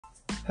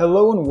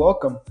Hello and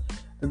welcome.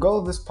 The goal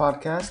of this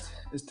podcast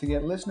is to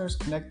get listeners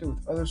connected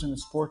with others in the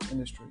sports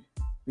industry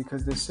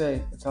because they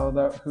say it's all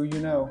about who you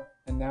know,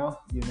 and now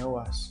you know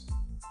us.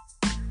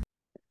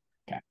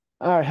 All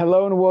right,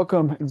 hello and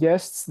welcome,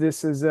 guests.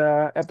 This is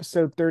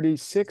episode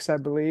 36, I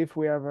believe.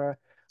 We have a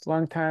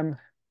longtime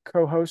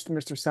co-host,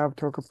 Mr.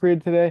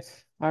 𝒖𝒑𝒔𝒄𝒅 today.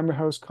 I'm your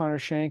host, Connor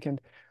Shank, and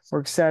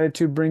we're excited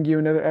to bring you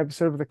another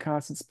episode of the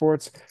Constant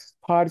Sports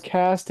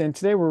podcast. And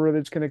today we're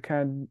really just going to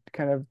kind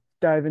of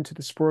dive into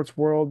the sports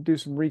world, do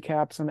some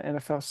recaps on the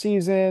NFL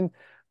season,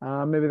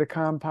 maybe the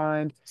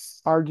combine.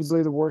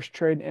 Arguably, the worst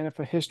trade in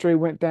NFL history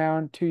went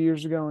down 2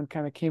 years ago and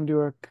kind of came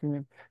to a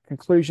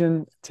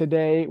conclusion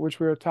today, which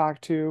we will talk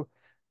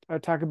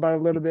about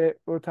a little bit.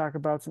 We'll talk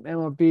about some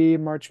MLB,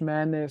 March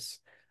Madness,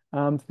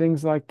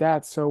 things like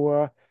that.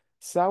 So,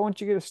 Sal, why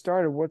don't you get us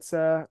started? What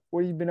have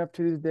you been up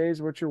to these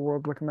days? What's your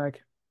world looking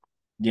like?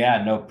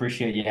 Yeah, no,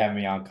 appreciate you having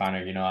me on,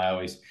 Connor. I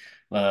always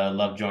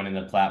love joining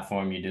the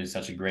platform. You do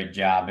such a great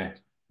job at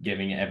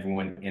giving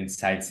everyone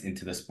insights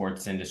into the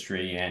sports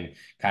industry and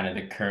kind of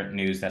the current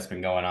news that's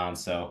been going on.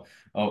 So,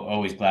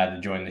 always glad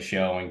to join the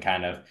show and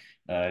kind of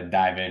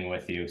dive in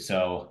with you.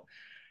 So,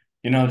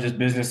 just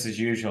business as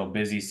usual,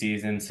 busy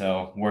season.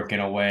 So, working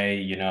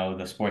away,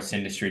 the sports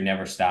industry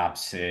never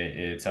stops.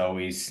 It's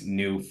always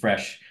new,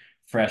 fresh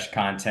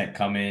content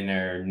coming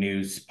or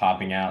news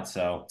popping out.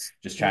 So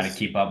just trying to Yes.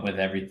 keep up with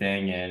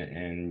everything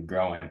and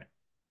growing.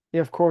 Yeah,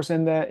 of course.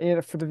 And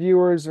for the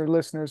viewers or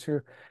listeners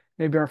who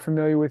maybe aren't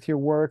familiar with your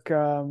work,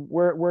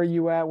 where are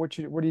you at? What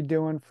are you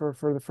doing for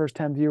the first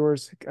time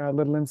viewers? A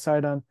little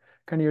insight on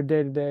kind of your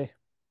day to day.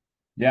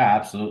 Yeah,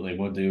 absolutely.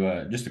 We'll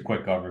do just a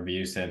quick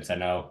overview since I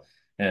know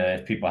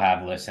if people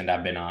have listened,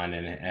 I've been on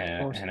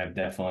Of course. and I've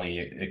definitely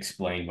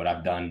explained what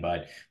I've done.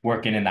 But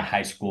working in the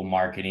high school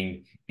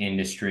marketing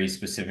industry,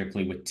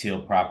 specifically with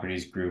Teal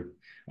Properties Group,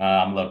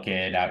 I'm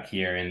located out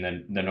here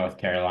in the North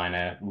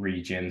Carolina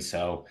region.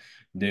 So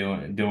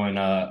doing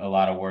a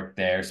lot of work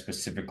there,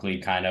 specifically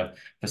kind of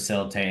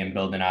facilitating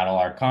building out all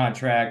our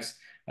contracts,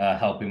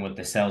 helping with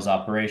the sales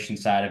operation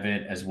side of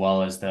it, as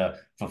well as the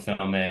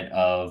fulfillment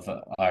of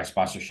our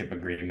sponsorship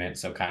agreement.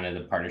 So kind of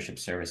the partnership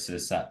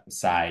services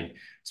side,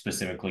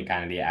 specifically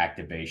kind of the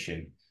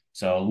activation.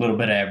 So a little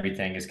bit of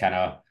everything is kind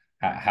of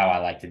how I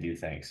like to do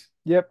things.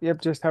 Yep,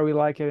 just how we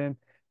like it. And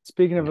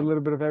speaking of a Yeah.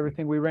 little bit of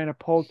everything, we ran a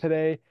poll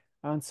today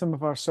on some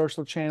of our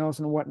social channels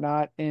and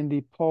whatnot. And the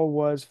poll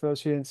was, for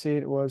those who didn't see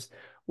it, it was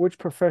which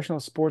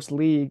professional sports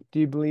league do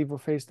you believe will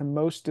face the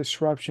most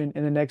disruption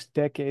in the next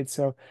decade?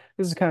 So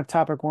this is kind of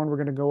topic one we're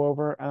going to go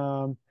over.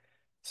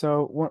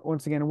 So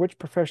once again, which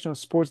professional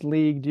sports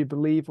league do you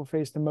believe will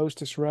face the most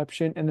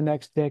disruption in the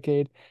next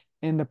decade?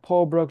 And the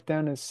poll broke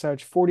down as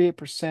such: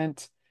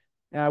 48%.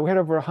 We had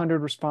over 100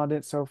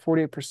 respondents, so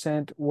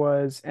 48%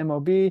 was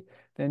MLB,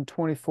 then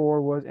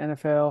 24 was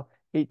NFL,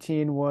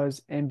 18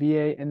 was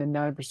NBA, and then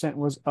 9%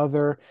 was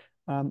other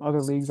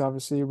leagues,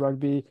 obviously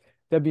rugby,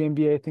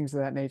 WNBA, things of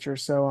that nature.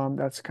 So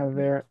that's kind of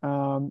there.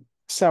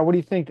 So what do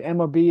you think? The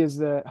MLB is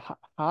the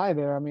high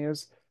there. I mean,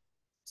 it's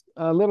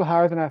a little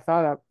higher than I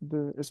thought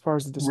as far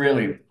as the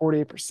disparity, Really,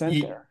 48%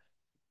 Ye- there.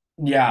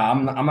 yeah,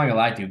 I'm not gonna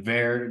lie to you.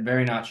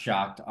 Very not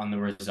shocked on the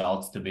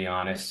results, to be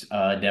honest.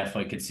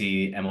 Definitely could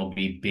see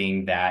MLB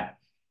being that,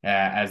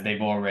 as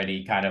they've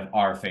already kind of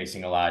are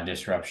facing a lot of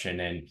disruption.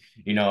 And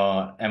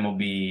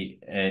MLB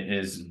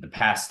is the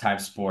pastime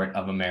sport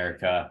of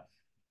America.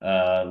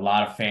 A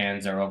lot of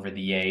fans are over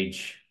the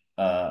age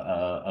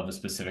of a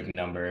specific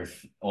number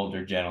of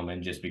older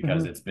gentlemen, just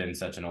because Hmm. it's been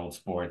such an old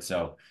sport.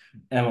 So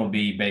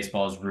MLB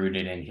baseball is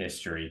rooted in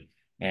history,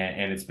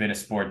 and it's been a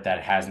sport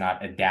that has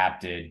not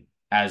adapted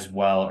as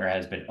well or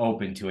has been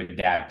open to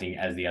adapting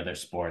as the other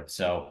sports.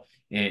 So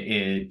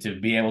to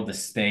be able to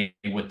stay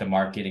with the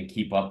market and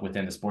keep up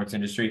within the sports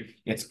industry,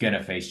 it's going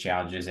to face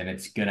challenges and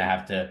it's going to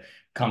have to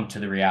come to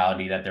the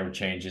reality that there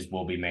changes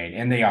will be made.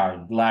 And they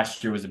are.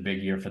 Last year was a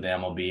big year for the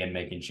MLB and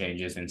making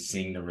changes and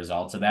seeing the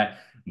results of that.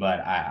 But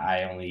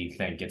I only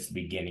think it's the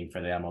beginning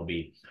for the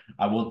MLB.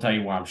 I will tell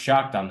you where I'm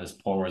shocked on this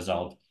poll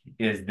result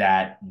is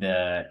that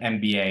the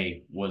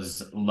NBA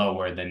was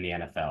lower than the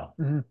NFL.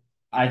 Hmm.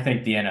 I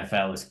think the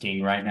NFL is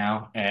king right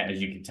now,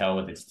 as you can tell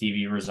with its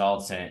TV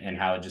results and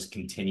how it just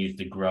continues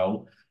to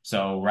grow.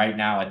 So right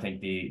now, I think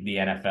the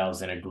NFL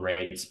is in a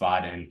great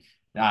spot, and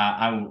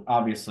I'm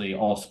obviously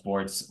all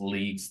sports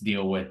leagues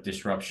deal with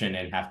disruption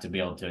and have to be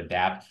able to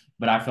adapt.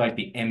 But I feel like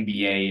the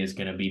NBA is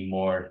going to be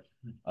more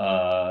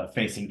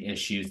facing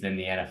issues than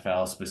the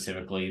NFL,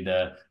 specifically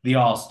the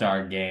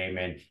All-Star game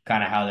and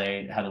kind of how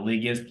the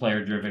league is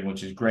player driven,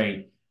 which is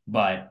great,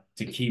 but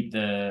to keep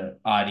the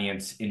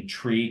audience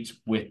intrigued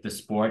with the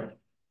sport,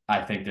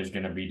 I think there's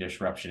going to be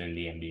disruption in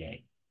the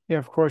NBA. Yeah,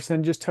 of course.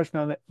 And just touching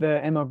on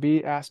the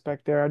MLB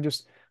aspect there, I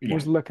just Yeah,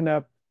 was looking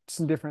up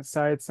some different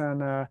sites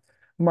on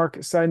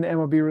market side, and the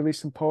MLB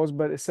released some polls,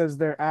 but it says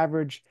their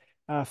average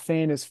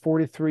fan is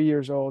 43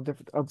 years old,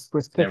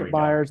 with there ticket we go.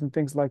 buyers and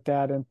things like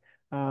that, and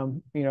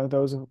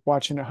those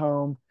watching at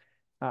home.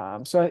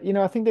 So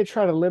I think they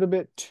tried a little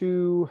bit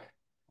to,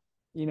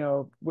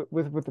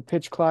 with the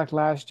pitch clock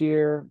last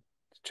year.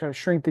 try to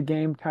shrink the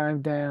game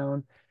time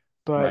down.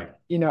 But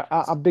Right.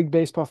 I'm a big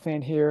baseball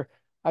fan here.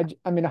 I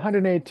mean,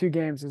 182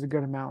 games is a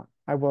good amount.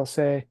 I will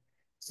say,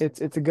 it's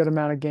a good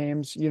amount of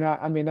games.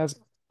 I mean, as a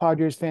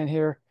Padres fan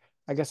here,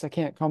 I guess I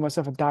can't call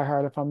myself a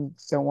diehard if I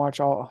don't watch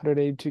all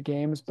 182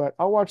 games, but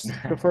I'll watch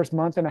the first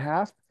month and a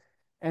half,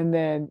 and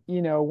then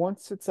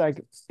once it's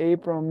like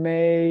April,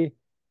 May,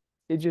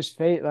 it just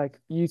fade like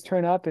you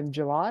turn up in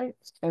July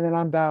and then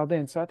I'm dialed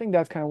in. So I think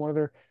that's kind of one of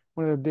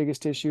their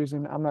biggest issues,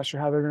 and I'm not sure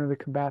how they're going to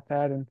combat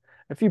that. And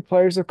a few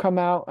players have come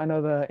out. I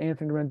know the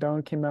Anthony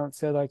Rendon came out and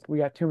said like we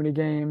got too many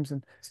games,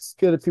 and a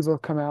few other people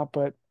have come out,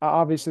 but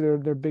obviously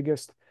their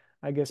biggest,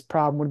 I guess,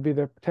 problem would be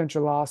the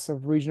potential loss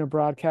of regional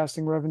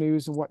broadcasting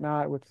revenues and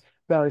whatnot with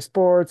Valley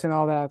Sports and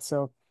all that.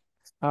 So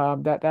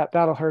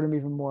that'll hurt them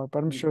even more. But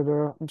I'm sure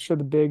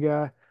the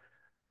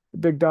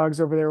big dogs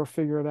over there will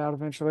figure it out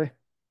eventually.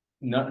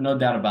 No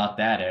doubt about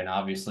that. And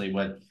obviously,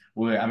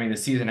 I mean, the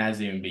season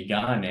hasn't even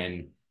begun,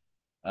 and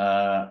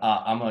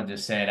I'm gonna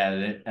just say it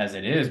as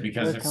it is Here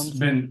because it it's comes.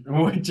 been,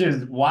 which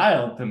is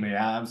wild to me.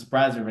 I'm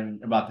surprised we've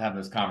been about to have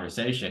this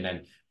conversation,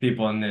 and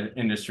people in the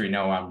industry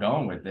know where I'm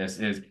going with this.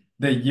 Is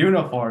the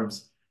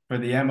uniforms for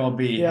the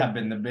MLB Yeah, have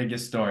been the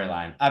biggest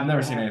storyline. I've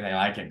never they seen have. anything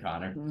like it,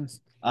 Connor. Mm.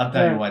 I'll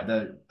tell you Yeah,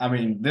 what, I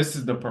mean, this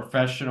is the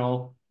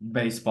professional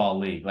baseball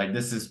league. Like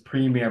this is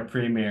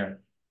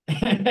premier.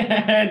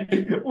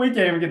 And we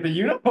can't even get the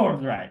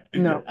uniforms right.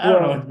 no. I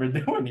don't know Well, what we're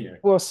doing here.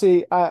 we'll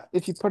see.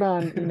 If you put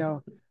on,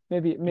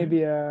 maybe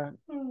I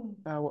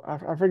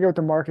forget what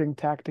the marketing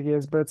tactic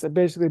is, but it's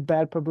basically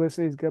bad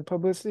publicity is good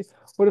publicity.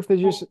 What if they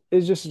just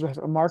is just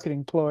a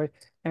marketing ploy,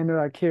 and they're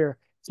like, here,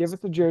 give us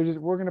the jerseys.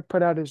 We're gonna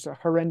put out this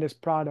horrendous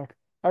product.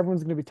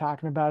 Everyone's gonna be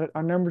talking about it.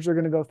 Our numbers are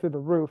gonna go through the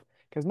roof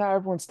because now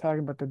everyone's talking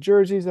about the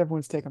jerseys.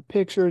 Everyone's taking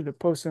pictures. They're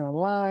posting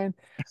online.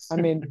 I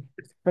mean,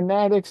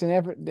 Fanatics and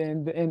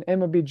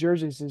MLB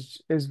jerseys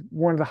is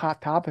one of the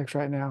hot topics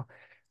right now.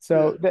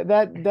 So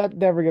that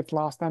never gets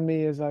lost on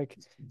me is like,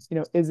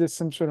 is this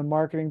some sort of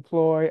marketing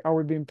ploy? Are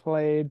we being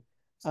played?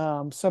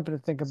 Something to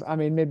think about. I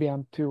mean, maybe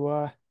I'm too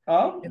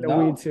Oh, in the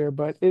weeds no. here,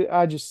 but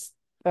I just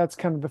that's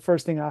kind of the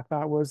first thing I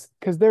thought was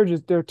because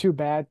they're too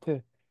bad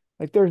to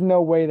like. There's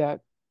no way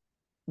that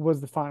was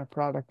the final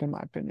product in my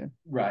opinion.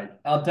 Right.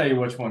 I'll tell you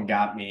which one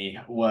got me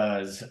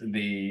was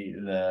the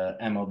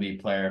MLB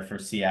player for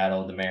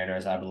Seattle, the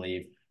Mariners, I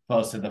believe,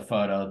 posted the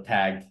photo,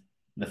 tagged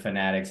the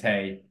Fanatics,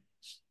 hey,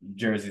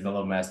 jersey's a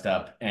little messed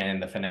up,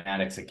 and the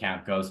Fanatics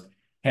account goes,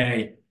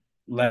 hey,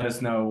 let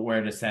us know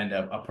where to send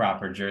a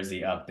proper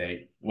jersey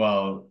update.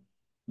 Well,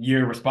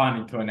 you're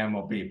responding to an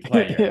MLB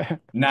player, Yeah,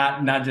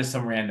 not just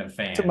some random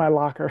to my fan.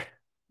 locker.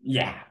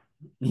 Yeah.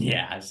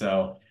 Yeah.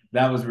 So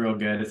that was real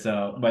good.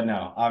 So, but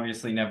no,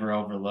 obviously never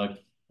overlook.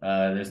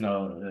 There's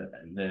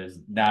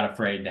not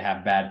afraid to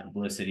have bad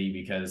publicity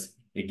because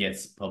it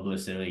gets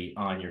publicity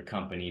on your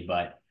company.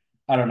 But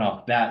I don't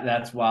know,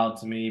 that's wild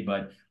to me.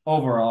 But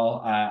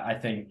overall, I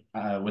think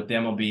with the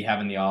MLB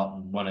having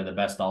one of the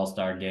best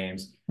All-Star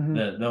games,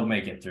 Mhm. they'll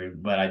make it through.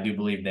 But I do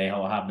believe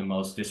they'll have the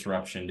most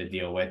disruption to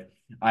deal with.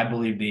 I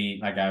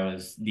believe like I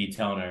was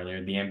detailing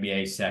earlier, the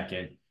NBA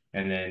second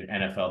and then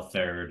NFL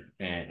third,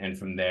 and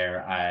from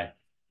there I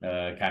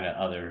kind of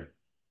other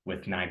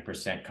with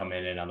 9%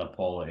 coming in on the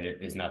poll it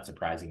is not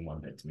surprising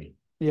one bit to me.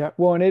 Yeah,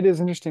 well, and it is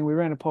interesting. We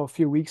ran a poll a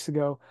few weeks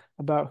ago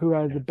about who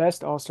had the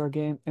best All-Star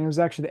game, and it was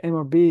actually the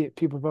MLB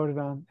people voted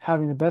on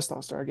having the best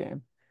All-Star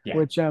game, Yeah,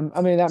 which I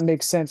mean that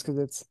makes sense because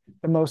it's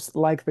the most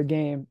like the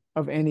game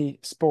of any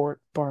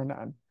sport, bar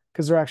none,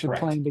 because they're actually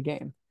correct. playing the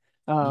game.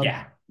 Um,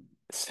 Yeah,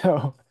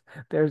 so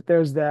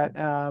there's that.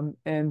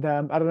 And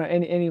I don't know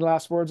any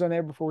last words on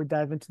there before we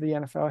dive into the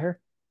NFL here.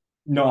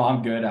 no,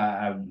 I'm good.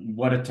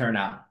 What a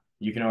turnout.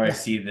 You can always Yeah.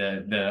 see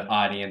the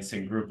audience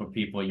and group of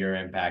people you're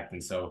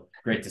impacting. So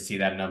great to see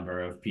that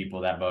number of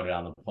people that voted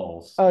on the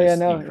polls Oh yeah,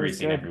 just no, it was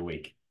increasing good. every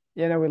week.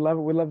 Yeah, no, we love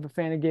it. We love the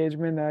fan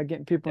engagement,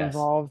 getting people Yes.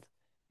 involved.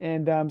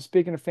 And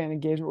speaking of fan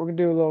engagement, we're gonna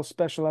do a little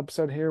special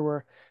episode here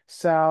where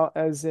Sal,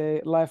 as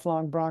a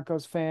lifelong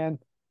Broncos fan,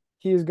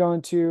 he's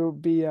going to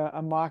be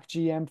a mock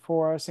GM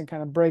for us and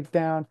kind of break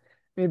down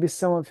maybe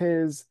some of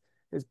his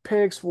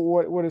picks,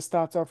 what his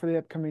thoughts are for the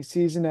upcoming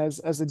season. As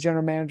the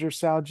general manager,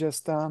 Sal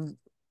just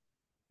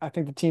I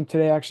think the team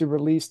today actually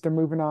released they're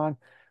moving on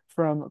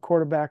from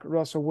quarterback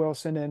Russell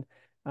Wilson,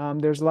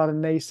 and there's a lot of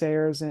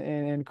naysayers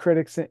and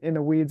critics in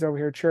the weeds over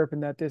here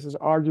chirping that this is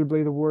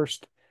arguably the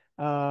worst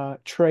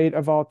trade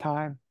of all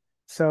time.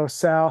 So,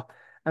 Sal,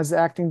 as the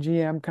acting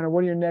GM, kind of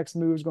what are your next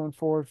moves going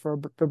forward for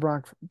the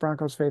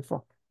Broncos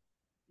faithful?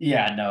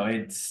 Yeah, no,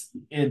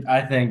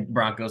 I think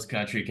Broncos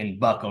country can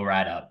buckle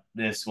right up.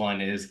 This one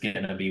is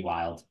gonna be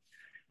wild.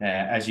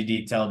 As you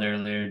detailed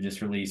earlier,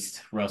 just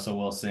released, Russell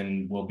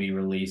Wilson will be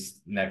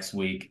released next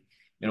week.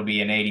 It'll be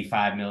an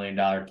 $85 million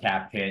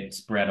cap hit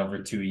spread over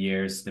 2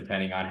 years,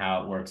 depending on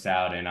how it works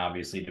out, and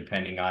obviously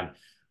depending on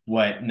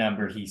what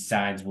number he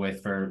signs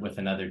with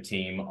another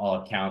team.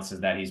 All accounts is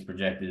that he's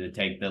projected to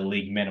take the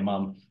league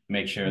minimum,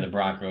 make sure the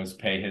Broncos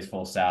pay his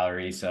full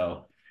salary,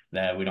 so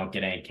that we don't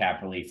get any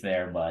cap relief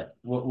there. But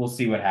we'll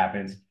see what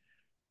happens.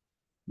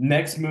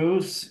 Next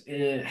moves,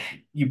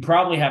 you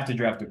probably have to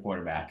draft a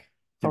quarterback,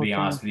 to be Okay.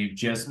 honest with you,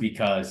 just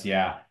because,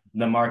 yeah,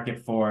 the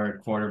market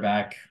for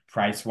quarterback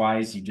price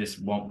wise, you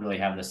just won't really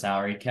have the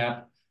salary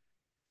cap.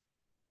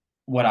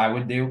 What I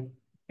would do,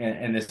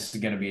 and this is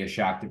going to be a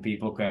shock to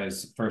people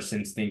because first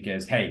instinct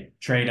is, hey,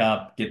 trade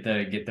up, get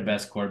the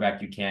best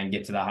quarterback you can,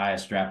 get to the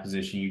highest draft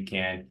position you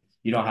can.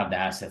 You don't have the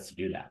assets to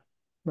do that.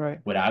 Right.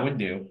 What I would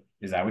do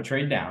is I would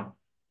trade down.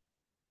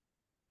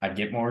 I'd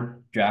get more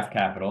draft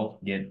capital,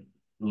 get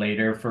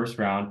later first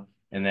round,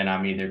 and then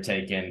I'm either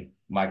taking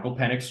Michael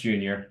Penix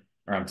Jr.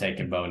 or I'm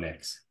taking Bo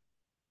Nix.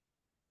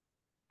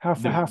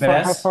 The How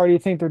best, far do you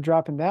think they're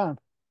dropping down?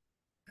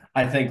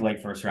 I think,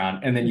 late first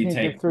round, and then You you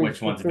think take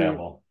which one's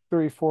available.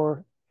 three,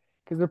 four?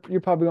 Because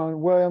you're probably going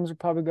Williams will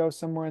probably go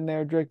somewhere in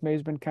there. Drake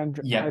May's been kind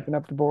of Yep, hyping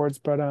up the boards,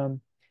 but yeah,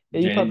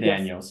 you Jaden probably get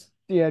Daniels.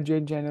 yeah,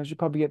 Jaden Daniels. You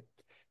probably get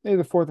maybe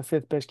the fourth or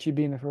fifth best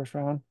QB in the first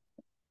round,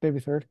 maybe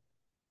third.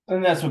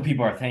 And that's what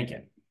people are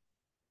thinking.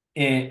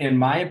 In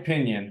my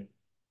opinion,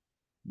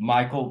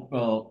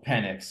 Michael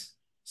Penix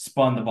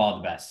spun the ball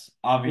the best. He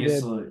did.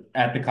 Obviously,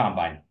 at the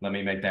combine. Let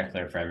me make that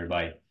clear for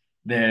everybody.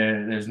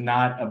 There's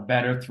not a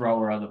better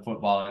thrower of the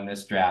football in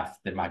this draft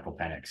than Michael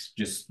Penix.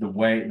 Just the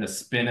way, the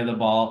spin of the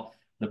ball,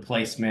 the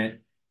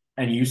placement,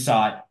 and you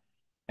saw it,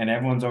 and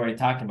everyone's already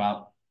talked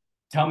about.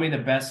 Tell me the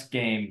best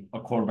game a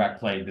quarterback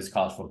played this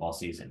college football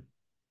season.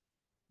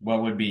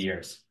 What would be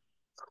yours?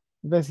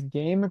 Best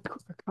game of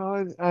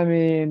college? I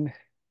mean,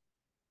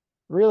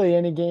 really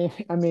any game.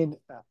 I mean,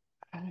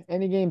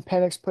 any game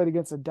Penix played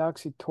against the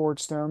Ducks, he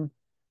torched them.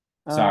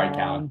 Sorry,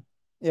 Callan. Um,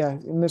 yeah,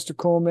 Mr.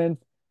 Coleman.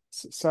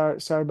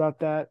 Sorry about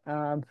that.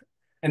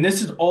 And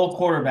this is all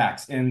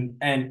quarterbacks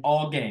and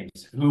all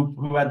games.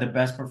 Who had the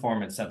best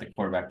performance at the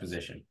quarterback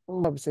position? I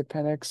would say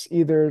Penix,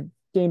 either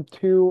game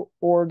two,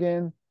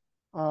 Oregon,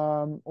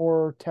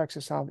 or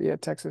Texas. Yeah,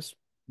 Texas.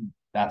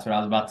 That's what I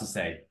was about to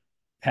say.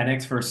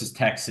 Penix versus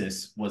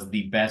Texas was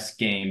the best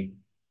game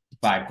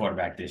by a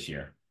quarterback this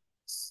year.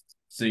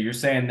 So you're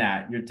saying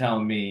that you're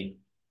telling me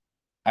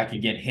I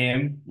could get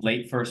him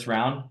late first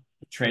round,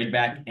 trade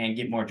back, and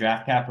get more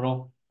draft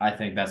capital. I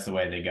think that's the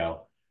way they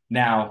go.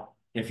 Now,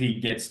 if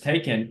he gets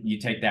taken, you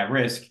take that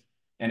risk,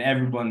 and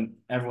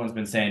everyone's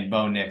been saying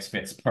Bo Nix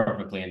fits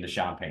perfectly into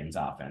Sean Payton's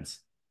offense.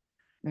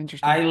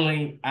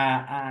 Interesting.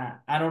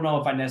 I don't know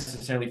if I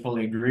necessarily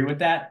fully agree with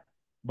that,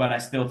 but I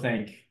still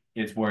think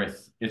it's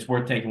worth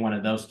taking one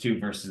of those two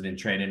versus then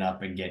trading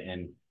up and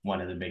getting one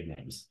of the big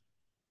names.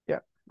 Yeah,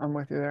 I'm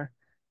with you there.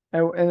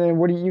 And then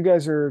what are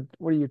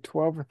you,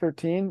 12 or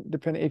 13?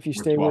 Depending if you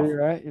We're stay where 12.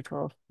 you're at, you're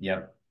 12.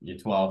 Yep, you're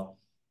 12.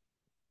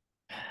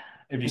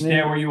 If you And stay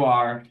then where you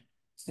are,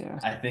 yeah.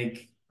 I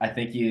think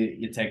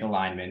you take a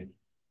lineman,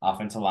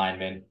 offensive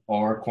lineman,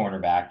 or a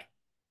cornerback,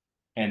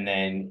 and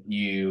then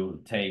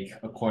you take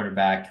a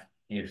quarterback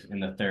if in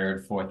the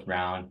third, fourth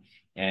round,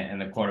 and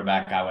the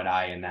quarterback I would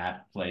eye in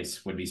that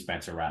place would be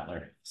Spencer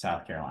Rattler,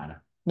 South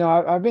Carolina. No,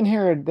 I've been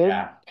hearing there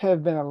Yeah.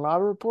 have been a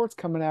lot of reports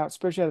coming out,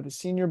 especially out of the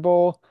Senior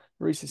Bowl,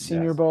 recent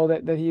Senior Yes. Bowl,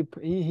 that he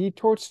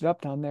torched it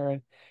up down there.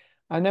 And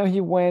I know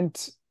he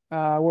went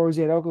where was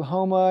he at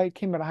Oklahoma? He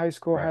came out of high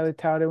school, Correct. highly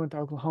touted, went to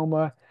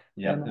Oklahoma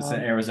and Yep. It's an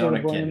Caleb Arizona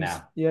kid Williams.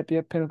 now.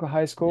 Yep, Pinnacle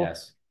High School,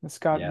 Yes.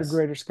 The Yes.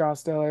 greater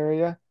Scottsdale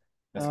area.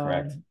 That's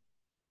correct. Um,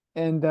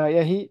 and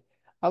yeah,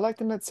 I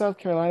liked him at South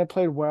Carolina,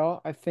 played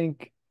well. I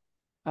think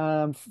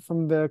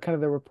from the kind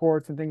of the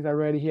reports and things I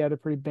read, he had a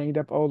pretty banged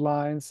up old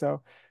line.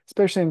 So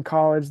especially in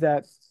college,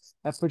 that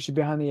puts you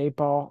behind the eight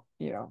ball.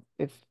 You know,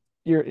 if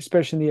you're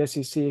especially in the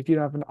SEC, if you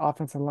don't have an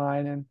offensive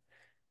line and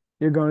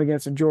you're going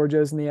against the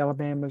Georgias and the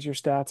Alabamas, your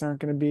stats aren't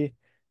going to be,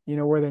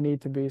 where they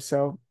need to be.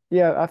 So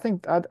yeah, I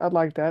think I'd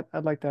like that.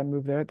 I'd like that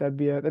move there. That'd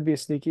be a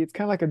sneaky. It's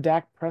kind of like a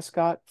Dak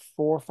Prescott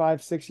 4,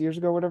 5, 6 years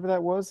ago, whatever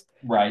that was.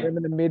 Get Right. him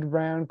in the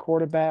mid-round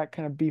quarterback,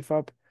 kind of beef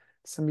up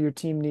some of your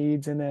team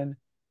needs, and then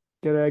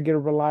get a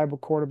reliable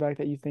quarterback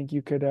that you think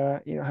you could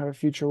have a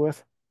future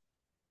with.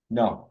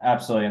 No,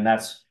 absolutely. And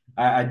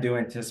I do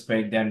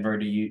anticipate Denver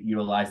to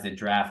utilize the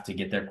draft to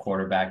get their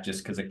quarterback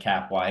just because of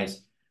cap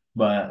wise.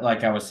 But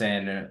like I was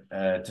saying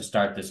to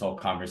start this whole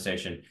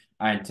conversation,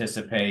 I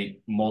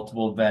anticipate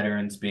multiple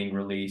veterans being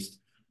released,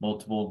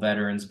 multiple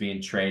veterans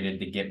being traded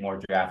to get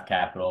more draft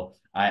capital.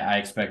 I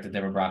expect the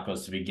Denver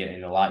Broncos to be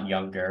getting a lot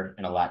younger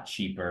and a lot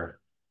cheaper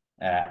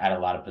at a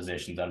lot of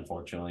positions,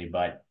 unfortunately.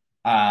 But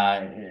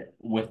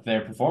with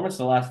their performance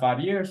the last 5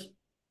 years,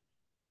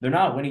 they're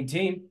not a winning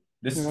team.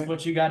 This is Right.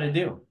 what you got to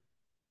do.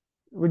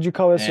 Would you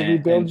call this a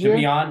rebuild And to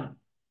be year? on,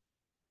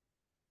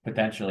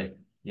 potentially,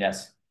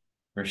 yes,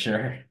 for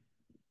sure.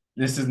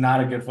 This is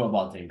not a good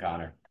football team,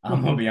 Connor. I'm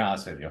gonna Hmm. be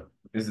honest with you.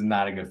 This is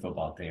not a good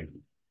football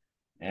team.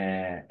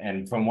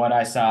 And from what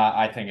I saw,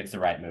 I think it's the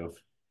right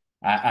move.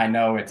 I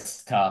know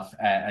it's tough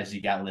as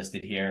you got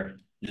listed here.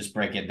 Just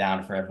break it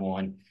down for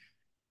everyone.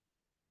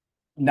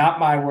 Not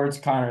my words,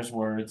 Connor's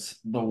words.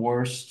 The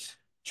worst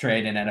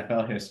trade in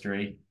NFL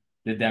history.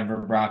 The Denver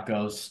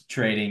Broncos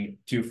trading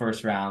 2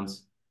 first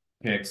rounds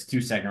picks,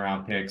 2 second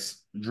round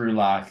picks, Drew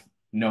Lock,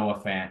 Noah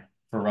Fant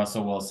for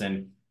Russell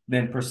Wilson,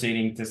 then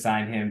proceeding to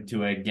sign him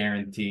to a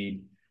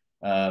guaranteed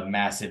a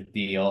massive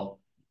deal,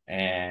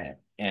 and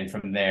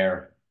from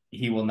there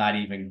he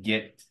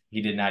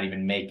did not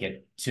even make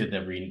it to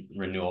the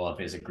renewal of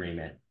his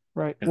agreement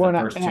Right. because Well, the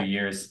first 2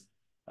 years.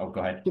 Oh,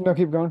 go ahead. keep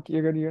going.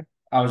 You're good. You're good.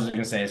 I was just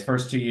gonna say his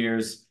first 2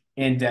 years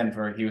in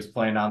Denver, he was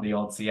playing on the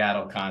old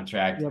Seattle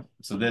contract. Yep.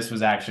 So this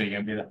was actually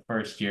going to be the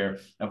first year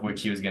of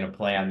which he was going to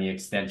play on the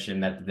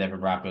extension that the Denver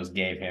Broncos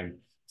gave him.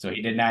 So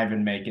he did not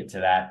even make it to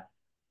that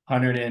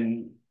 100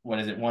 and what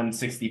is it,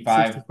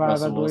 165.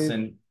 65, I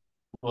believe.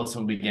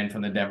 Wilson will begin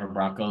from the Denver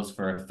Broncos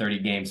for 30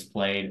 games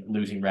played,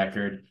 losing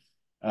record.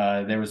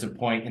 There was a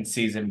point in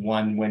season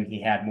one when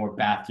he had more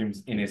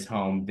bathrooms in his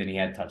home than he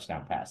had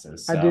touchdown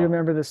passes. I do So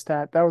remember the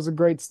stat. That was a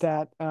great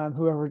stat.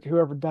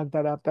 Whoever dug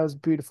that up, that was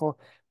beautiful.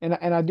 And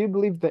I do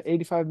believe the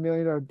 $85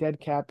 million dead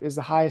cap is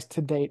the highest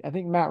to date. I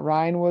think Matt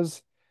Ryan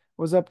was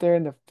up there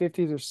in the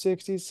 50s or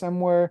 60s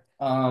somewhere.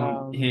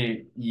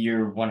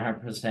 you're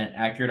 100%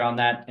 accurate on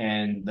that,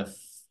 and the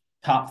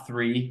top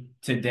three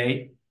to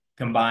date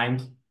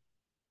combined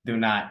do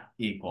not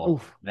equal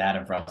Oof, that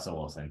of Russell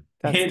Wilson.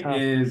 that's tough.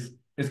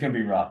 It's going to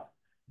be rough.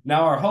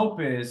 Now, our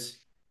hope is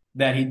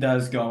that he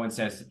does go and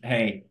says,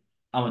 "Hey,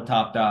 I'm a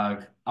top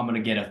dog. I'm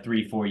going to get a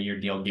 3-4 year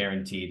deal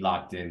guaranteed,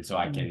 locked in, so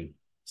I Mm. can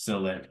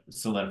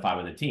solidify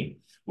with a team,"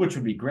 which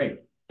would be great.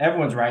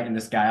 Everyone's writing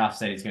this guy off,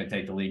 saying he's going to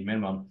take the league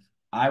minimum.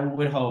 I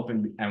would hope,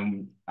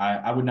 and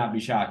I would not be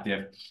shocked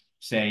if,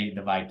 say,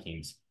 the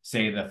Vikings,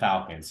 say the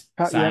Falcons,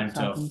 sign Yep, him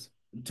Falcons.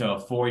 to a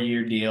 4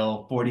 year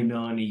deal, 40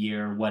 million a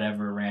year,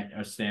 whatever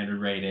a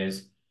standard rate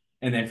is,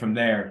 and then from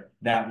there,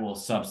 that will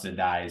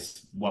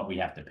subsidize what we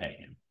have to pay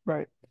him.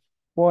 Right.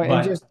 Well,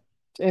 But just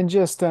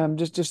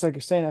like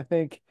you're saying, I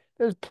think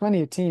there's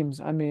plenty of teams.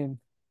 I mean,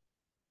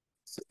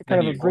 they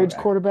kind of a need a bridge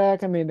quarterback.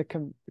 quarterback. I mean,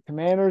 the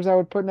Commanders I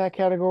would put in that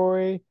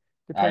category, I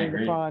depending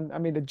agree. upon. I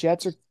mean, the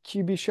Jets are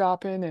QB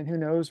shopping, and who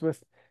knows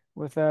with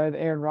the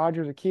Aaron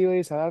Rodgers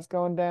Achilles how that's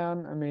going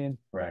down. I mean,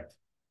 Correct.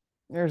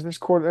 there's homes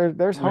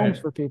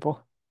We're, for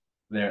people.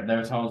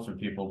 there's homes for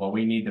people, but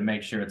we need to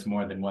make sure it's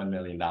more than $1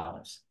 million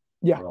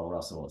Yeah, for old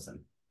Russell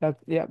Wilson.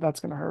 that's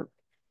gonna hurt.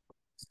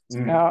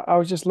 Mm. I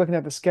was just looking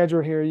at the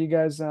schedule here. You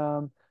guys,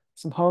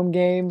 some home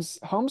games.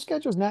 Home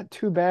schedule's not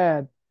too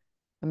bad.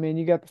 I mean,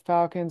 you got the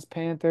Falcons,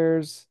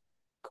 Panthers,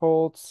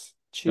 Colts,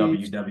 W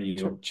Chiefs,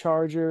 W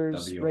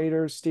Chargers, W.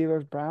 Raiders,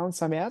 Steelers,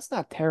 Browns. I mean, that's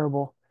not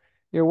terrible.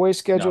 Your away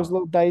schedule's a No.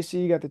 little dicey.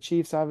 You got the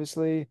Chiefs,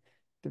 obviously,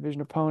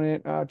 division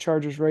opponent,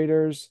 Chargers,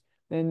 Raiders.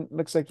 Then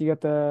looks like you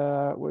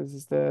got what is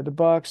this, the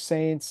Bucks,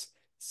 Saints,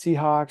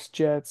 Seahawks,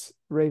 Jets,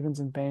 Ravens,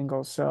 and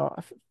Bengals. So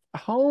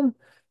home,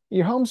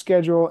 your home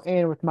schedule,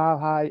 and with Mile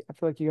High, I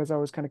feel like you guys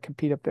always kind of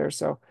compete up there.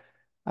 So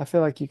I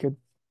feel like you could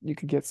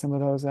get some of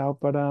those out.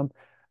 But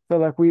feel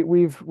like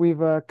we've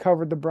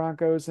covered the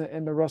Broncos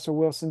and the Russell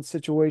Wilson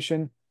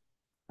situation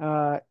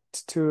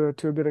to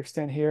a good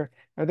extent here.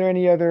 Are there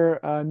any other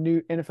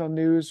new NFL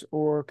news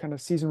or kind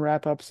of season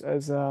wrap-ups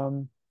as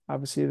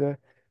obviously the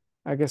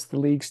I guess the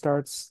league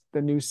starts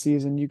the new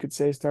season, you could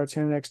say starts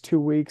here in the next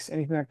 2 weeks.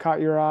 Anything that caught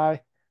your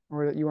eye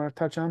or that you want to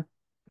touch on?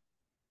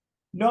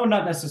 No,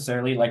 not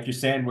necessarily. Like you're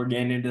saying, we're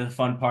getting into the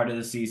fun part of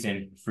the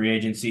season. Free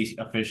agency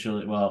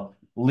officially, well,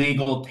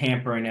 legal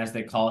tampering, as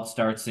they call it,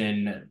 starts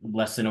in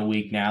less than a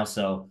week now.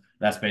 So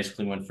that's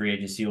basically when free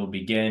agency will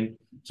begin.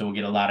 So we'll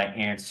get a lot of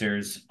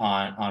answers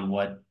on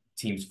what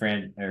teams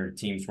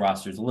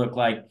rosters look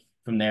like.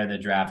 From there, the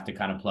draft to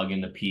kind of plug in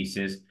the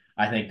pieces.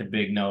 I think the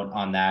big note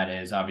on that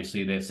is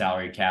obviously the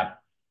salary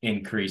cap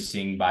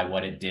increasing by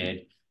what it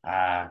did.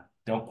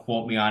 Don't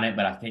quote me on it,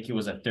 but I think it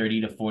was a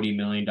 $30 to $40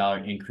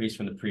 million increase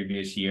from the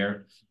previous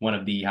year, one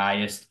of the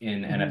highest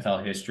in Mhm.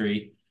 NFL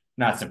history.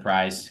 Not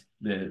surprised.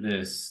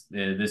 This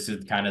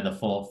is kind of the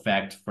full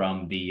effect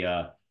from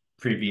the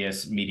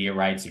previous media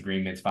rights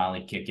agreements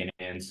finally kicking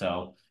in.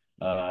 So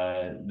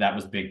that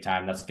was big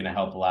time. That's going to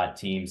help a lot of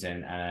teams,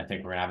 and I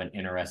think we're gonna have an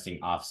interesting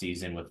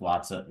offseason with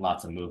lots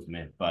of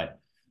movement. But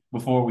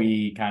before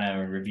we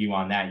kind of review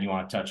on that, you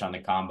want to touch on the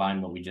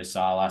combine, what we just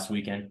saw last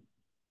weekend?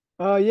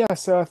 Yeah,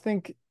 so I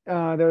think there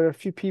are a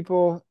few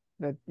people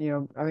that,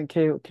 I think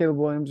Caleb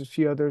Williams, a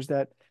few others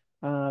that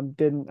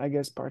didn't, I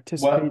guess,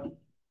 participate. What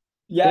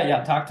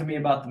yeah. Talk to me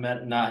about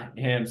not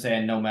him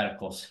saying no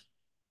medicals.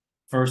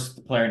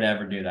 First player to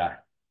ever do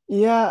that.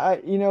 Yeah,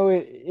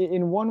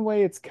 in one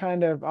way, it's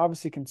kind of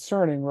obviously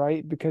concerning,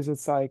 right? Because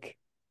it's like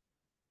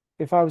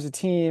if I was a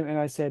team and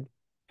I said,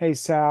 "Hey,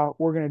 Sal,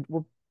 we're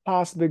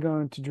possibly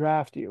going to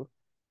draft you.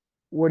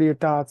 What are your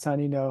thoughts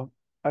on,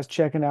 us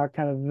checking out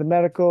kind of the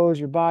medicals,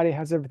 your body,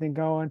 how's everything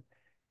going?"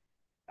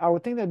 I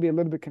would think that'd be a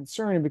little bit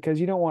concerning because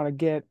you don't want to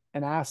get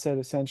an asset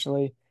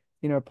essentially,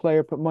 a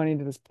player put money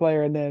into this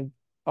player and then,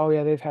 oh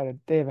yeah,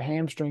 they have a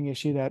hamstring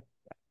issue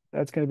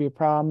that's going to be a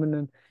problem, and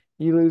then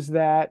you lose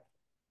that.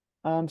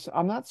 So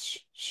I'm not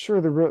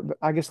sure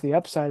I guess the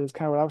upside is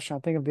kind of what I was trying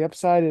to think of. The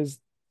upside is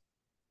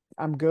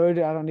I'm good.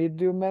 I don't need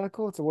to do a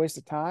medical. It's a waste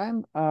of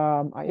time.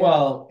 Yeah,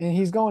 Well, and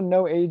he's going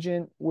no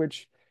agent,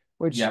 which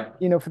yep,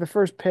 for the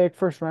first pick,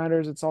 first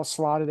rounders, it's all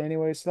slotted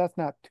anyway, so that's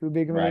not too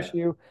big of an right.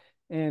 issue.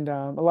 And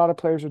a lot of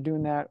players are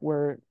doing that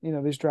where,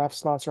 these draft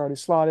slots are already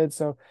slotted.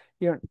 So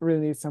you don't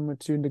really need someone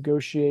to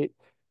negotiate,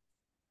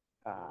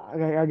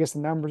 I guess the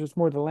numbers. It's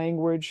more the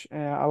language.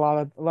 A lot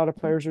of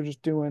players are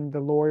just doing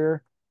the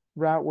lawyer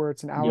route where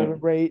it's an hourly Yep.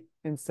 rate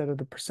instead of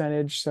the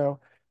percentage. So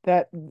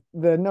that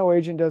the no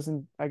agent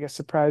doesn't, I guess,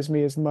 surprise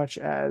me as much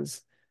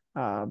as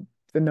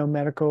the no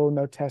medical,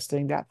 no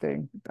testing, that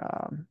thing.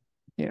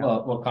 You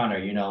know, Well, Connor,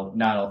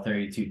 not all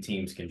 32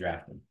 teams can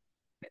draft him.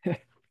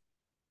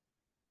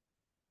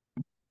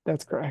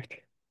 that's correct.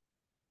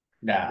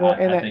 Yeah, Well,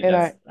 I think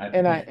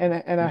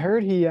and I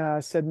heard he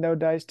said no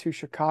dice to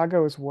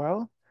Chicago as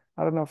well.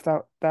 I don't know if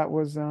that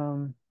was I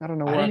don't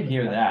know I where I didn't heard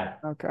hear that.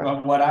 that. Okay.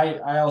 But what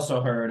I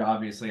also heard,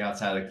 obviously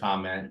outside of the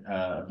comment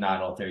of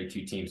not all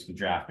 32 teams can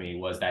draft me,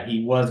 was that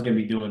he was going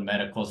to be doing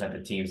medicals at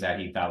the teams that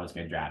he thought was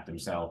going to draft him.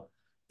 So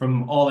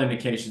from all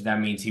indications, that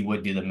means he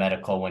would do the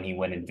medical when he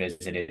went and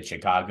visited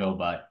Chicago.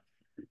 But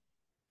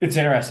it's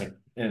interesting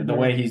the Very.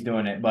 way he's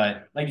doing it.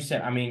 But like you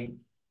said, I mean,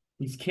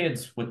 these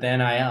kids with the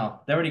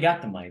NIL, they already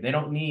got the money. They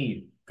don't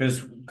need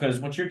because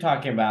what you're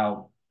talking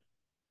about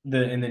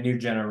in the new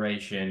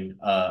generation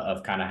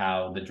of kind of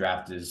how the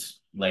draft is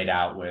laid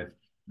out with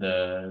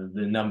the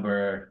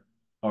number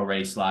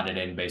already slotted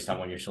in based on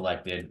when you're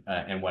selected,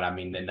 and what I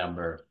mean the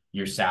number,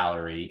 your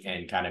salary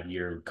and kind of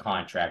your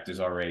contract is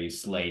already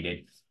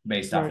slated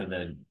based off Right. of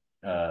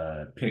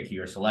the pick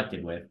you're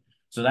selected with.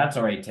 So that's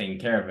already taking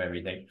care of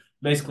everything.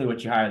 Basically,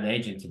 what you hire the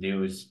agent to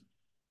do is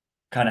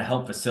kind of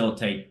help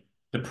facilitate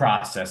the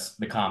process,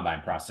 the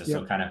combine process. Yep.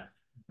 So kind of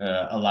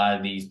a lot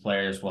of these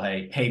players will,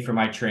 hey, pay for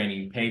my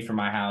training, pay for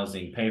my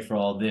housing, pay for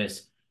all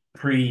this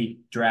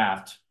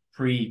pre-draft,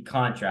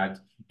 pre-contract,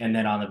 and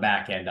then on the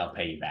back end, I'll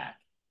pay you back.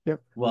 Yep.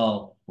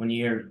 Well, when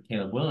you're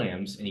Caleb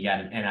Williams and you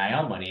got an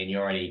NIL money and you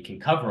already can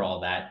cover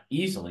all that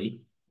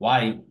easily,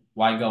 why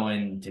go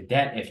into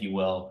debt, if you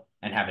will,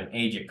 and have an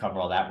agent cover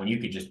all that when you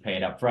could just pay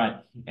it up front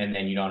and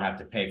then you don't have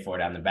to pay for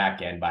it on the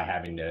back end by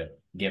having to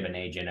give an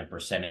agent a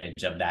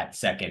percentage of that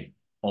second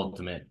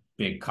ultimate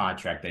big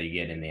contract that you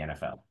get in the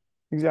NFL.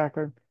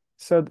 Exactly.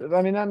 So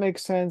I mean that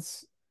makes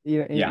sense.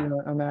 Yeah.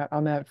 On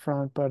that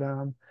front, but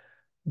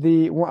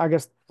I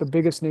guess the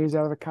biggest news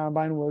out of the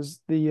combine was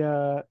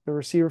the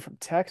receiver from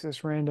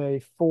Texas ran a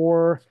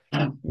four.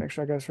 Make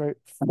sure I got this right.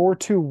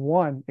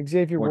 4.21.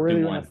 Xavier Four, two,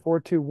 Worthy ran a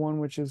one. 4.21,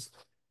 which is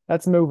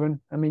that's moving.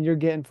 I mean, you're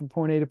getting from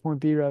point A to point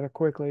B rather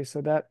quickly,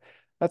 so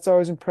that's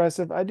always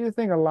impressive. I do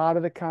think a lot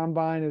of the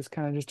combine is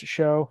kind of just a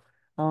show.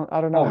 I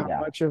don't know Oh how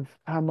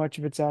yeah. much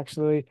of it's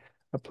actually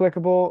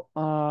applicable.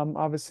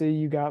 Obviously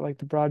you got like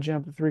the broad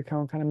jump, the three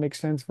cone kind of makes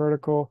sense,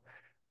 vertical.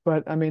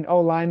 But I mean,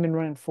 linemen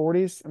running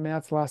 40s. I mean,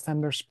 that's the last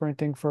time they're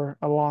sprinting for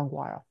a long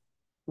while.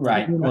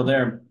 Right.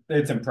 Well,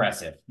 it's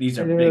impressive. These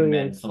It are big really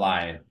men is.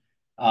 flying.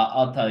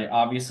 I'll tell you,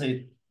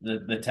 obviously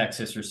the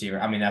Texas receiver.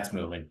 I mean, that's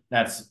moving.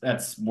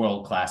 That's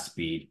world class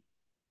speed.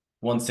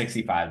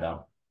 165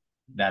 though.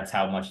 That's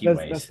how much he That's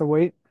weighs. the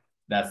weight.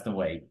 That's the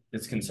weight.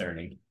 It's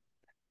concerning.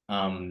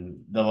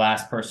 The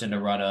last person to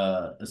run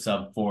a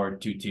sub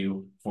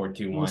 4.22,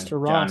 4.21,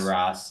 Mr. John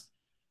Ross.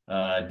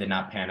 Ross, did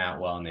not pan out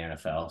well in the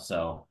NFL.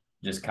 So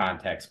just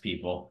context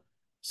people.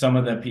 Some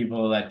of the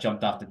people that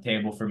jumped off the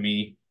table for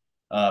me,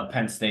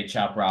 Penn State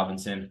Chop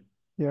Robinson,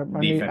 Yep. I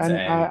mean, defensive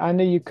end. I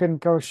knew you couldn't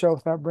go show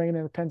without bringing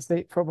in a Penn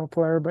State football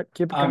player, but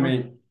keep it I coming.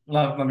 mean,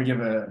 let me give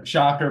a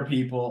shocker,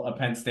 people. A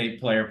Penn State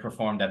player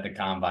performed at the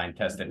combine,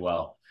 tested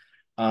well.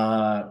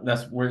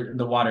 That's where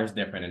the water's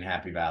different in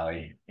Happy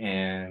Valley,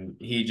 and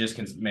he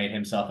just made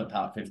himself a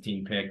top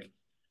 15 pick.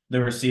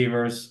 The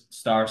receivers,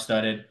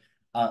 star-studded.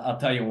 I'll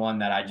tell you one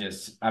that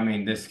I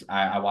mean,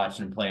 I watched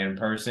him play in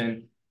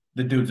person.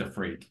 The dude's a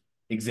freak.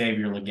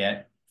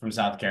 𝑹𝒖𝒔𝒔𝒆𝒍 from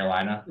South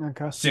Carolina,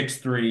 Okay.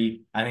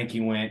 6'3". I think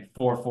he went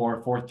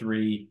 4'4",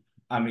 4'3".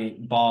 I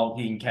mean, ball,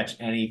 he can catch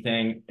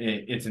anything.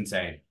 It's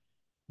insane.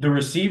 The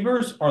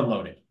receivers are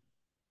loaded.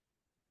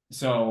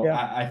 So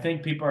Yeah. I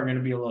think people are going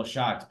to be a little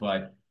shocked,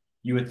 but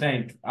you would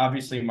think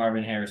obviously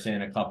Marvin Harrison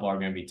and a couple are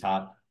going to be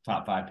top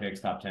 5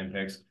 picks, top 10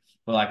 picks,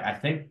 but like I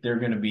think they're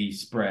going to be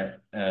spread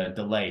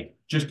delayed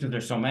just because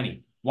there's so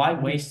many. Why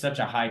Mhm. waste such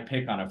a high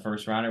pick on a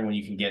first rounder when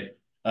you can get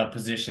a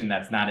position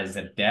that's not as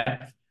a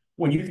depth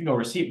when you can go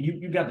receive?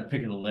 You got the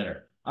pick of the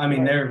litter. I mean,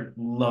 Right. they're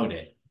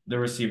loaded. The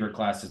receiver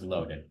class is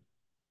loaded.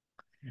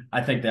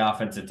 I think the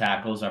offensive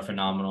tackles are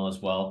phenomenal as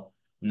well.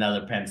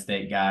 Another Penn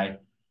State guy,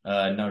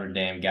 Notre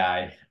Dame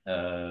guy,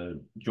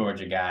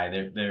 Georgia guy.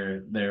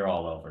 They're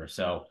all over.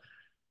 So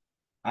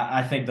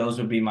I think those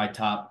would be my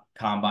top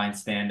combine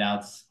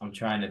standouts. I'm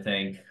trying to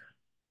think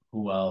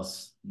who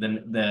else. The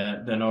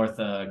North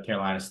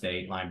Carolina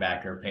State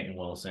linebacker Peyton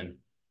Wilson.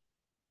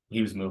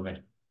 He was moving.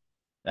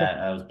 Yeah.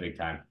 That was big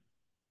time.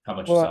 How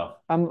about Well, yourself?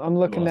 I'm Who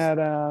looking else?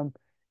 at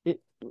it,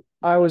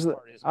 I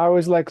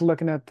was like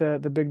looking at the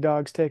big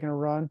dogs taking a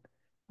run.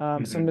 So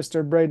Mm-hmm.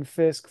 Mr. Braden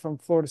Fisk from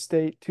Florida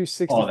State,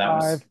 Oh, that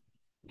 265, was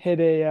hit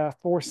a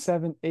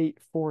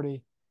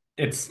 4.7840.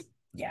 it's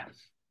yeah.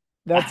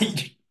 That's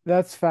I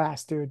that's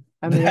fast, dude.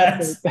 I mean,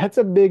 that's a that's that's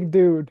a big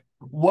dude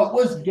what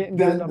was getting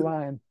down the the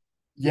line.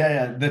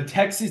 Yeah, the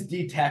Texas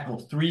D tackle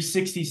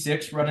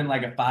 366 running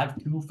like a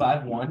 5.2,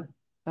 5.1.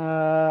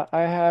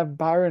 I have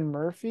Byron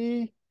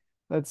Murphy.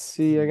 Let's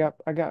see. I got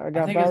I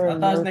Byron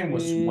thought his name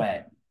was Murphy.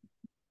 Sweat.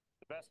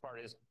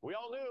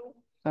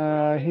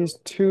 He's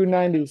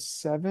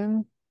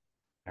 297.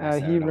 He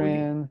 97.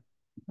 ran,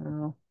 I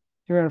don't know,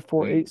 he ran a We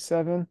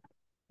 4.87. You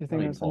let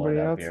think me that's pull it somebody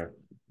up else? here.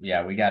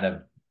 Yeah, we got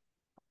a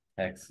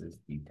Texas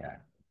D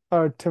tackle.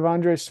 Oh,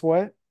 Tavondre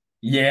Sweat,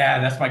 Yeah,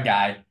 that's my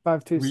guy.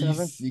 5.27.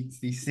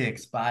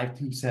 366,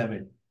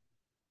 5.27.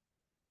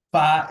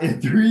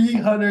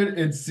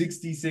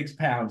 366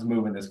 pounds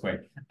moving this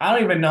quick. I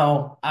don't even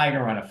know I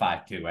can run a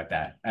 5.2 at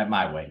that at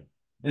my weight.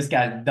 This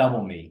guy's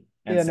double me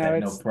and Yeah, no,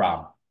 said no it's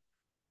problem.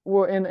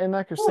 well, and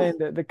like you're saying,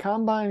 Whew. the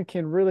combine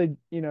can really,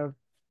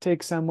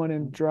 take someone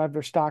and drive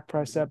their stock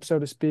price up, so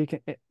to speak,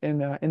 in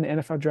the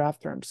NFL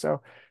draft terms.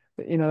 So,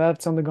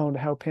 that's only going to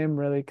help him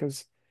really,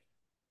 because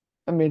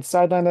I mean,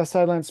 sideline to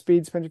sideline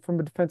speed, especially from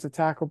a defensive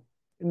tackle,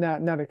 I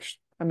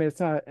mean, it's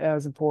not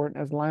as important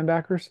as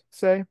linebackers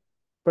say,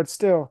 but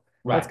still,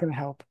 that's Right. going to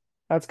help.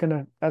 That's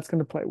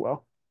gonna play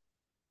well.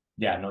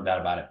 Yeah, no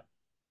doubt about it.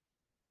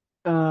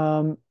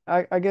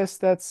 I guess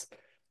that's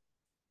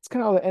it's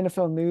kind of all the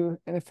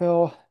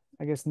NFL,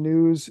 I guess,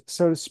 news,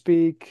 so to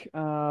speak. We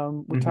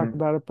talked Hmm.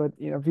 about it, but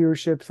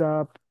viewership's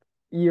up,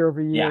 year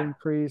over year Yeah.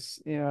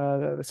 increase.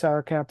 The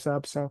salary cap's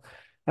up, so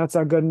that's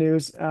our good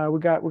news. We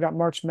got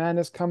March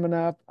Madness coming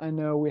up. I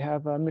know we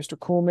have Mr.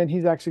 Coolman.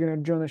 He's actually going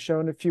to join the show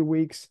in a few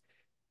weeks.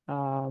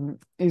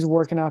 He's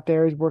working out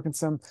there. He's working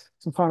some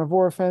Final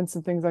Four events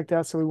and things like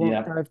that. So we won't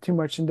Yeah. dive too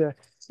much into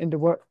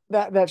what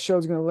that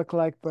show's going to look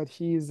like. But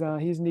he's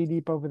knee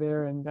deep over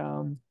there,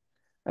 and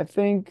I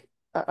think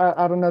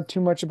I don't know too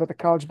much about the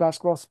college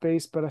basketball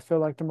space, but I feel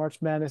like the March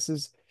Madness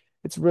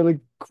it's a really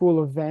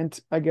cool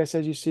event. I guess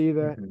as you see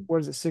the Hmm.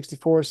 what is it,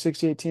 64,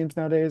 68 teams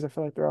nowadays. I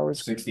feel like they're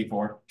always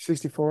 64.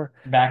 64.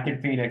 Back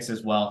in Phoenix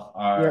as well,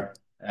 Yep. our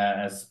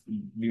as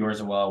viewers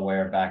are well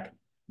aware,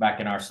 back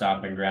in our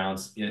stomping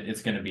grounds,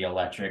 it's going to be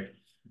electric.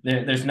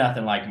 There's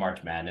nothing like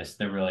March Madness.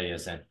 There really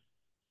isn't.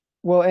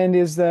 Well, and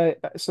is the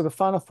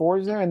Final Four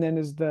is there, and then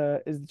is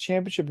the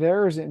championship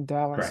there, or is it in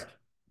Dallas? Correct.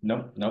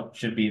 Nope, nope,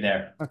 should be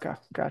there. Okay,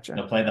 gotcha,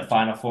 They'll play the gotcha.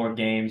 final four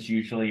games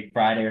usually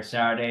Friday or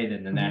Saturday.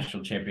 Then the Mhm.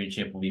 national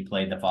championship will be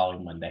played the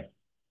following Monday.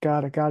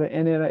 Got it, got it.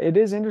 And it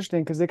is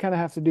interesting because they kind of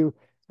have to do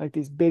like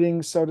these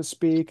biddings, so to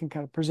speak, and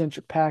kind of present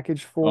your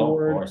package Oh, of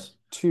forward course.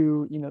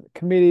 to, the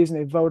committees, and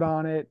they vote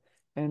on it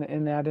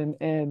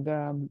and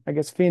I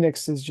guess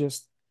Phoenix is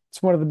just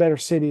it's one of the better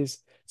cities,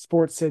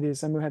 sports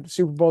cities. I mean, we had the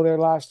Super Bowl there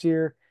last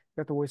year,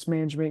 got the waste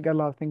management, got a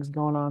lot of things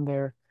going on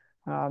there.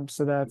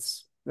 So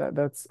that's I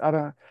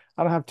don't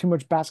have too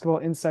much basketball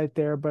insight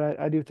there, but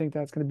I do think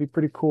that's going to be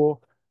pretty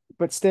cool.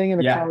 But staying in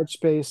the Yeah, college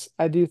space,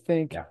 I do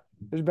think yeah,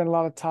 there's been a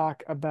lot of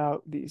talk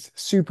about these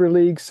super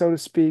leagues, so to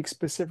speak,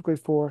 specifically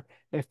for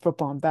a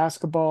football and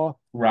basketball.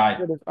 right.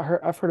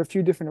 I've heard a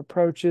few different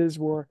approaches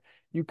where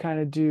you kind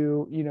of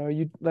do,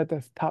 you let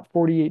the top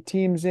 48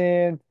 teams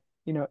in,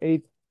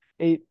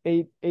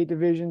 eight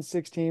divisions,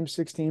 six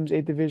teams,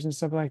 eight divisions,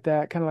 something like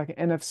that, kind of like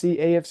an NFC,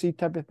 AFC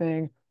type of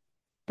thing.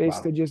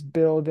 Basically, Wow. just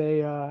build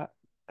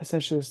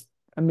essentially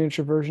a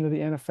miniature version of the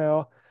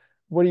NFL.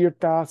 What are your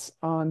thoughts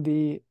on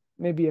the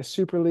maybe a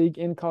super league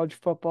in college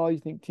football? You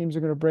think teams are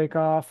going to break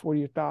off? What are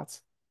your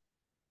thoughts?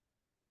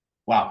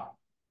 Wow.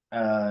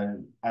 I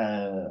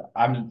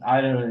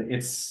don't,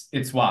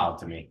 it's wild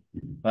to me.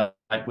 But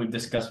like we've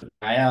discussed with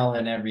IL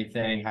and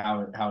everything,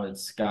 how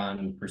it's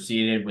gone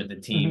proceeded with the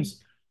Hmm.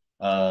 teams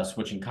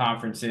switching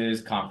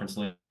conferences, conference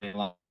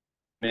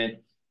alignment.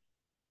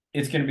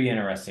 It's going to be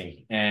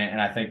interesting.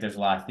 And I think there's a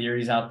lot of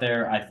theories out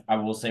there. I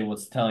will say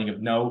what's telling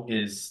of note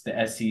is the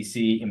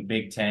SEC and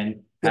Big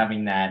Ten Yep.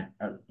 having that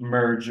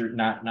merger,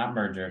 not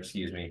merger,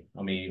 excuse me.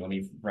 Let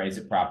me phrase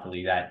it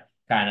properly. That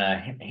kind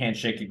of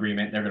handshake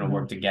agreement. They're going to Hmm.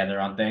 work together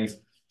on things.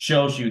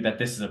 Shows you that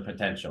this is a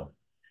potential.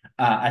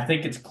 I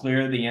think it's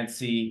clear the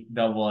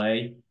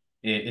NCAA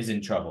is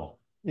in trouble.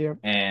 Yep.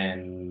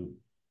 And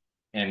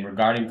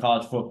regarding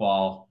college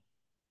football,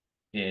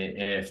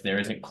 if there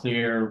isn't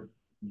clear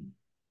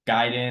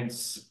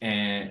guidance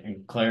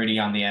and clarity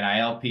on the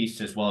NIL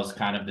piece, as well as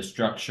kind of the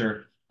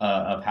structure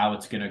of how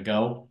it's going to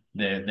go,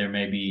 there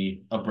may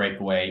be a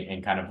breakaway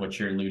and kind of what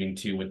you're alluding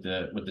to with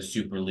the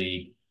Super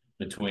League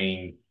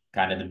between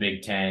kind of the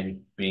Big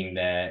Ten being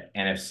the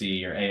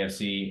NFC or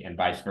AFC and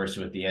vice versa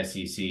with the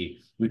SEC.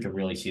 We could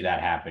really see that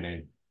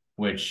happening,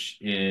 which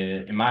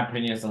is, in my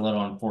opinion, is a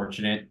little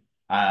unfortunate.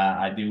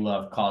 I do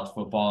love college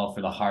football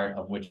for the heart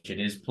of which it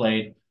is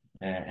played,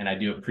 and I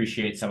do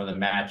appreciate some of the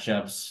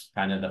matchups,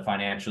 kind of the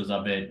financials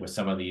of it with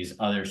some of these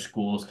other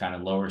schools, kind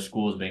of lower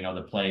schools being able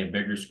to play a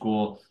bigger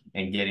school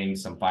and getting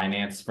some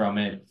finance from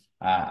it.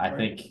 I Right.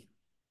 think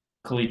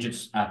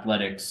collegiate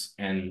athletics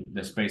and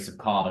the space of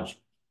college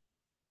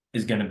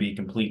is going to be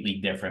completely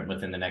different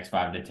within the next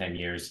 5 to 10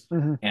 years.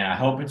 Hmm. And I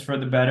hope it's for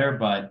the better,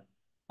 but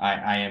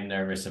I am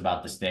nervous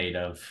about the state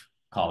of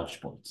college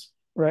sports.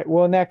 Right.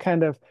 Well, and that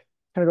kind of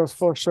kind of goes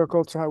full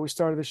circle to how we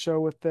started the show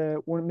with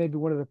maybe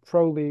one of the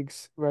pro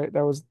leagues, right?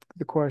 That was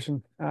the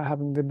question,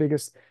 having the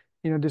biggest,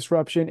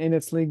 disruption in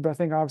its league. But I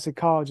think obviously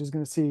college is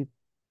going to see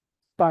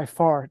by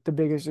far the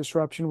biggest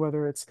disruption,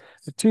 whether it's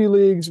the two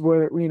leagues,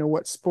 whether,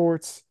 what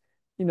sports,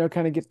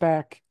 kind of get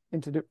back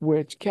into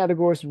which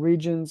categories and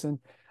regions. And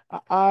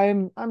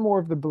I'm more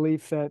of the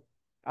belief that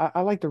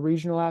I like the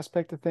regional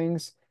aspect of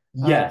things.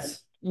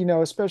 Yes.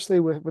 Especially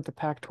with the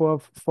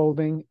Pac-12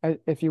 folding,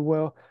 if you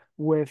will,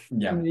 with,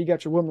 Yeah. you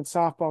got your women's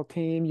softball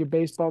team, your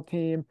baseball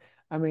team.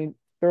 I mean,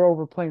 they're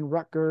over playing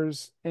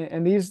Rutgers,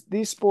 and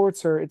these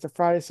sports it's a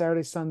Friday,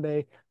 Saturday,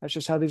 Sunday. That's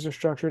just how these are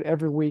structured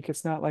every week.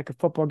 It's not like a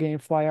football game,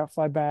 fly out,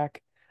 fly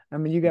back. I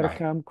mean, Right.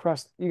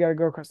 you got to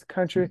go across the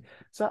country.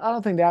 So I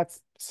don't think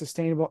that's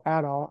sustainable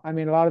at all. I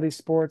mean, a lot of these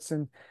sports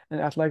and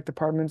athletic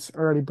departments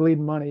already bleed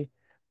money.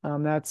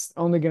 That's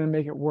only going to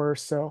make it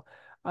worse. So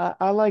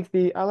I like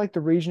the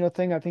regional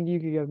thing. I think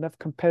you could get enough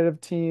competitive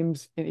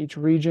teams in each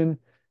region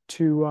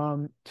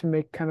to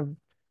make kind of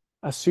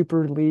a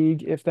super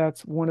league if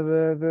that's one of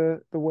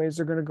the ways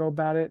they're going to go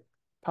about it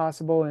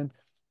possible. And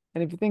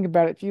if you think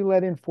about it, if you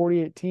let in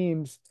 48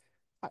 teams,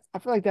 I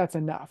feel like that's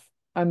enough.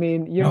 I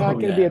mean, you're not Oh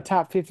going to be a yeah.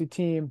 top 50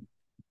 team,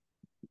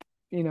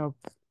 you know,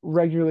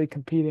 regularly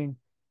competing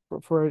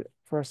for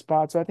a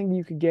spot. So I think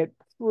you could get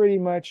pretty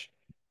much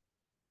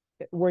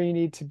where you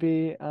need to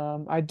be.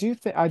 I do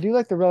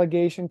like the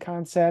relegation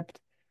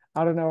concept.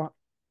 I don't know,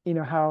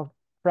 how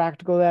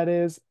practical that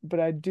is, but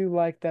I do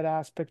like that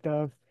aspect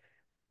of,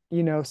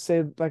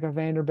 say like a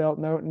Vanderbilt,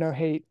 no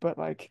hate, but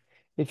like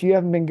if you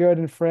haven't been good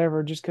in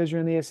forever, just because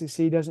you're in the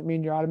SEC doesn't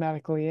mean you're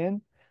automatically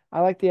in.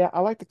 I like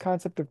the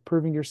concept of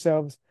proving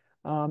yourselves,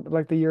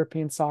 like the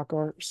European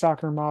soccer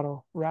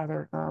model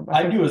rather. I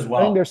I think do as I think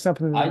well. there's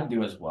something to I that.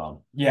 do as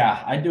well.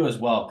 Yeah, I do as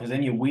well. Because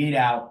then you weed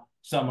out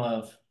some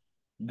of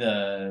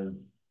the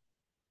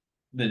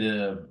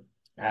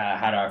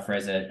how do I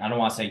phrase it? I don't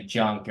want to say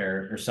junk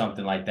or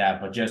something like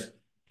that, but just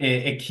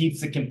it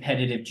keeps the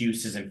competitive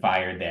juices and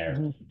fire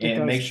there. It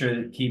It makes does. sure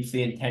that it keeps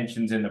the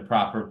intentions in the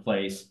proper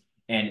place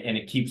and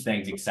it keeps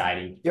things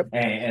exciting. Yep.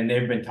 And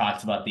there have been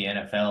talks about the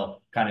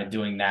NFL kind of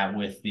doing that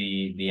with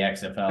the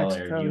XFL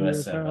or XFL, UFL.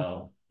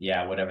 USFL,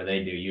 yeah, whatever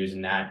they do,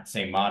 using that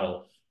same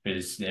model.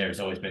 Because there's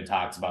always been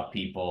talks about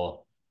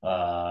people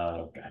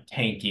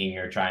tanking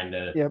or trying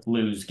to Yep.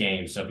 lose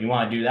games. So if you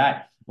want to do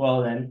that,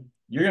 well then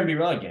you're going to be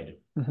relegated.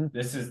 hmm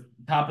This is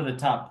top of the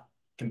top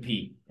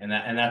compete, and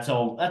that's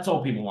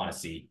all people want to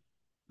see.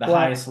 The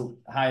Well,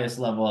 highest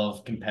level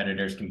of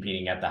competitors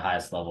competing at the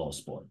highest level of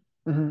sport.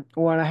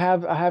 Well, and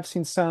I have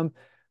seen some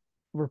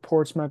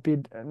reports might be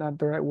not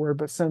the right word,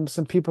 but some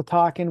people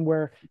talking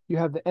where you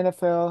have the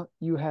NFL,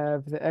 you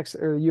have the X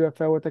or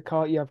UFL, what they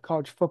call it, you have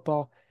college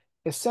football.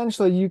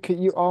 Essentially,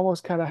 you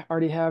almost kind of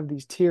already have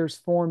these tiers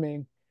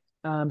forming,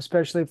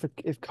 especially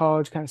if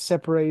college kind of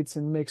separates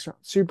and makes their own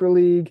super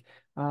league,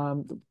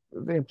 the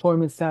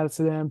employment status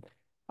of them,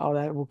 all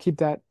that. We'll keep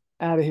that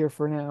out of here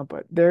for now,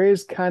 but there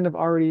is kind of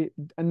already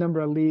a number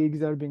of leagues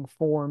that are being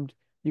formed,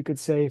 you could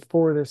say,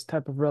 for this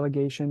type of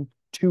relegation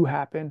to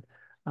happen.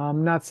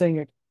 Not saying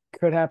it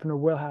could happen or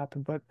will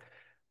happen, but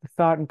the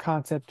thought and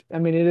concept, I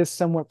mean, it is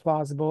somewhat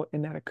plausible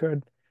in that it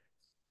could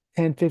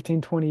 10,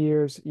 15, 20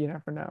 years, you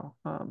never know.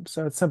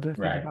 So it's something to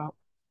think Right. about.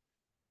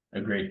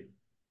 Agreed.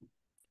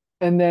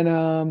 And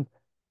then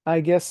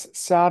I guess,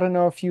 so I don't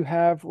know if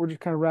we're just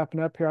kind of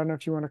wrapping up here. I don't know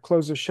if you want to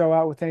close the show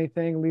out with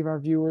anything, leave our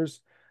viewers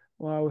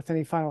with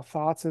any final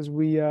thoughts as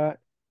we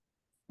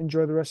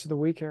enjoy the rest of the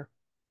week here.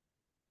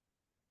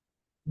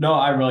 No,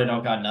 I really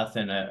don't got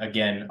nothing.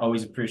 Again,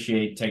 always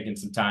appreciate taking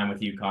some time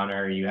with you,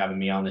 Connor. You having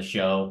me on the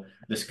show,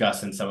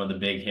 discussing some of the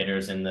big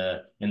hitters in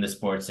the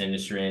sports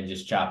industry, and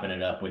just chopping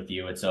it up with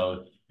you. It's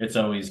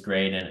always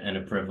great and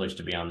a privilege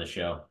to be on the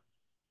show.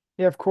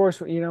 Yeah, of course.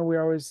 We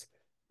always,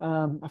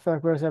 I feel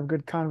like we always have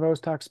good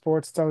convos, talk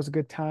sports. It's always a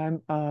good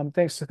time.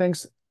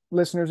 Thanks,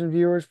 listeners and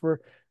viewers,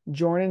 for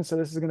joining. So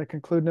this is going to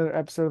conclude another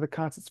episode of the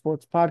Constant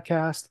Sports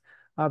Podcast.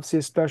 Obviously,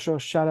 a special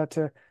shout out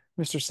to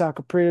Mr.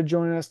 𝒖𝒂𝒅𝒂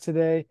joining us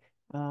today.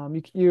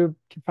 You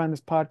can find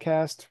this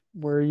podcast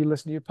where you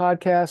listen to your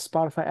podcast,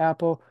 Spotify,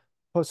 Apple.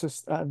 Post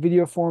this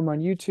video form on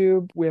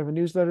YouTube. We have a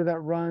newsletter that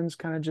runs,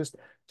 kind of just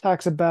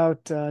talks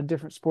about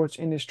different sports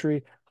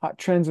industry, hot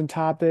trends and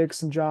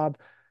topics, and job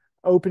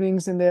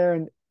openings in there.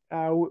 And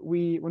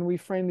when we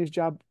frame these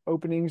job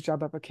openings,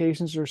 job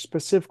applications are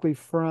specifically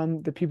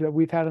from the people that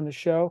we've had on the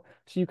show.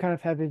 So you kind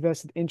of have a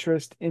vested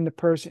interest in the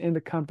person, in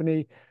the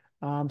company.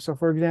 So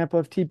for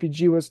example, if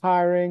TPG was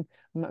hiring,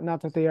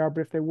 not that they are,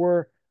 but if they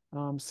were,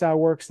 Sal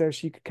works there.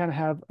 So you could kind of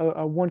have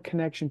a one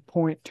connection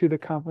point to the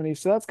company.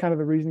 So that's kind of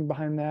the reasoning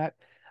behind that.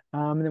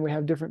 And then we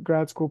have different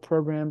grad school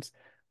programs,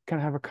 kind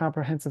of have a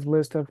comprehensive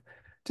list of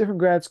different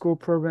grad school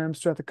programs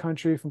throughout the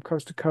country from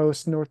coast to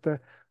coast, north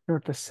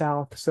to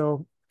south.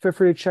 So feel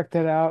free to check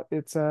that out.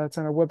 It's on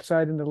our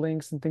website and the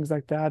links and things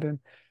like that. And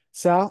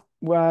Sal,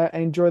 well, I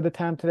enjoyed the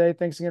time today.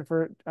 Thanks again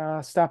for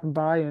stopping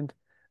by, and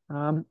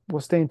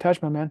we'll stay in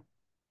touch, my man.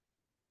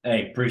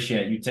 Hey,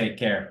 appreciate it. You take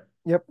care.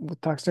 Yep, we'll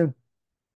talk soon.